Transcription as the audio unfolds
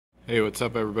Hey, what's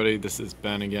up everybody? This is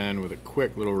Ben again with a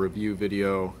quick little review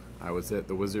video. I was at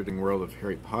the Wizarding World of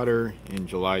Harry Potter in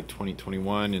July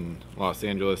 2021 in Los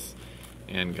Angeles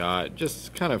and got,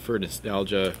 just kind of for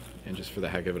nostalgia and just for the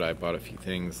heck of it, I bought a few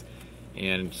things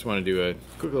and just want to do a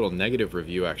quick little negative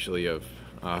review actually of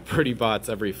Bertie Bott's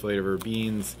Every Flavor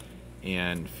Beans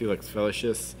and Felix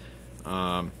Felicis.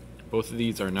 Both of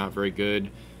these are not very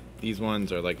good. These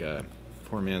ones are like a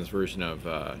poor man's version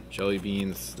of jelly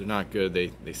beans. They're not good.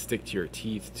 They stick to your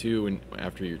teeth too, and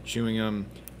after you're chewing them,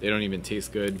 they don't even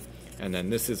taste good. And then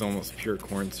this is almost pure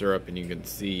corn syrup, and you can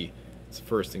see it's the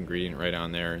first ingredient right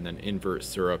on there, and then invert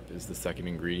syrup is the second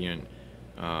ingredient.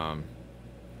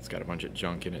 It's got a bunch of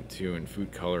junk in it too, and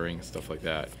food coloring, stuff like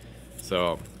that.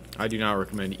 So I do not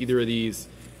recommend either of these.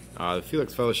 The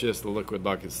Felix Felicis, the Liquid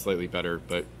Luck, is slightly better,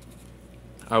 but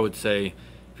I would say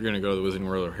if you're going to go to the Wizarding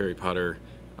World or Harry Potter,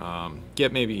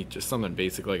 get maybe just something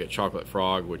basic like a chocolate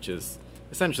frog, which is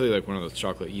essentially like one of those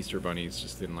chocolate Easter bunnies,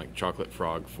 just in like chocolate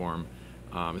frog form.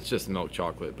 It's just milk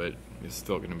chocolate, but it's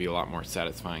still going to be a lot more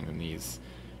satisfying than these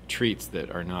treats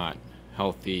that are not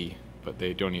healthy, but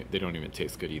they don't even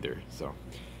taste good either. So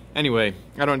anyway,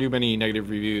 I don't do many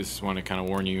negative reviews. Just want to kind of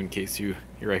warn you in case you're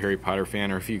a Harry Potter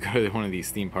fan, or if you go to one of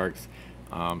these theme parks,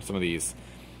 some of these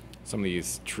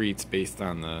treats based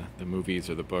on the movies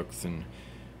or the books and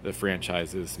the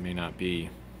franchises may not be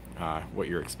what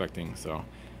you're expecting. So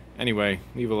anyway,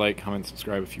 leave a like, comment,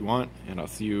 subscribe if you want, and I'll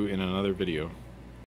see you in another video.